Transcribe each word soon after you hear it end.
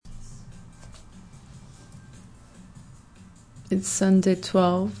It's Sunday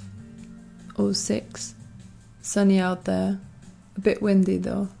 12:06. Sunny out there. A bit windy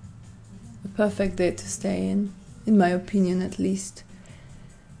though. A perfect day to stay in my opinion at least.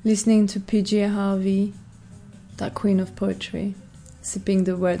 Listening to P.G. Harvey, that queen of poetry, sipping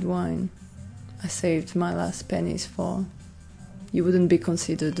the red wine I saved my last pennies for. You wouldn't be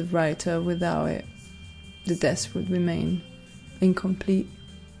considered a writer without it. The desk would remain incomplete.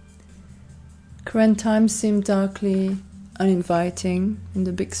 Current times seem darkly uninviting in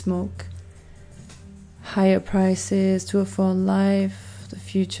the big smoke. Higher prices to afford life, the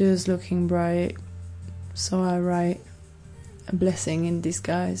future's looking bright. So I write, a blessing in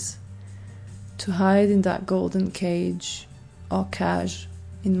disguise, to hide in that golden cage, or cash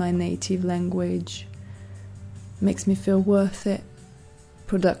in my native language. Makes me feel worth it,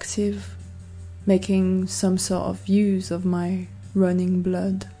 productive, making some sort of use of my running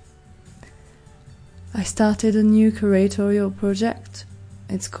blood. I started a new curatorial project.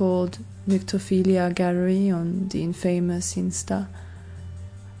 It's called Nyctophilia Gallery on the infamous Insta.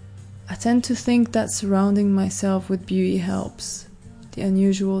 I tend to think that surrounding myself with beauty helps, the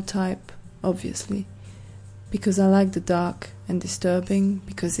unusual type, obviously, because I like the dark and disturbing,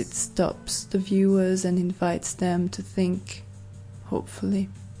 because it stops the viewers and invites them to think, hopefully.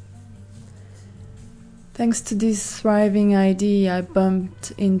 Thanks to this thriving idea, I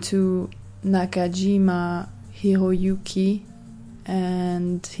bumped into Nakajima Hiroyuki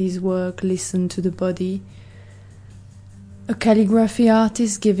and his work Listen to the Body, a calligraphy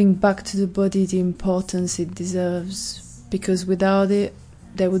artist giving back to the body the importance it deserves, because without it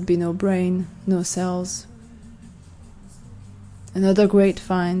there would be no brain, no cells. Another great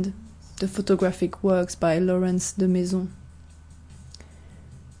find, the photographic works by Laurence de Maison.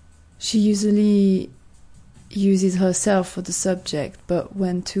 She usually uses herself for the subject, but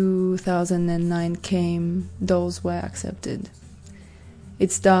when 2009 came, those were accepted.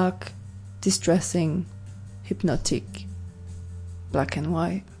 It's dark, distressing, hypnotic, black and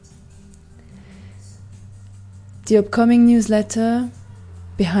white. The upcoming newsletter,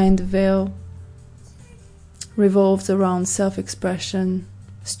 Behind the Veil, revolves around self-expression,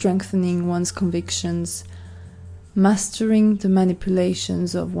 strengthening one's convictions, mastering the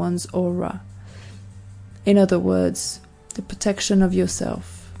manipulations of one's aura. In other words, the protection of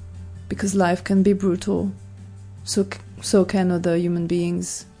yourself, because life can be brutal, so can other human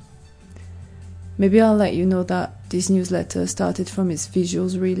beings. Maybe I'll let you know that this newsletter started from its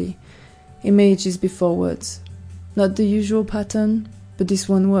visuals really. Images before words. Not the usual pattern, but this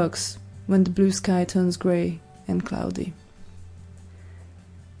one works when the blue sky turns grey and cloudy.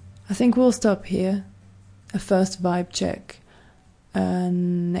 I think we'll stop here. A first vibe check.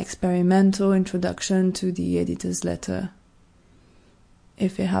 An experimental introduction to the editor's letter.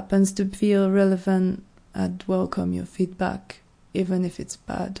 If it happens to feel relevant, I'd welcome your feedback, even if it's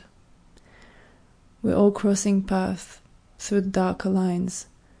bad. We're all crossing paths through the darker lines.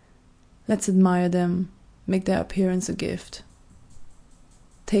 Let's admire them, make their appearance a gift.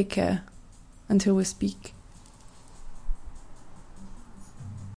 Take care, until we speak.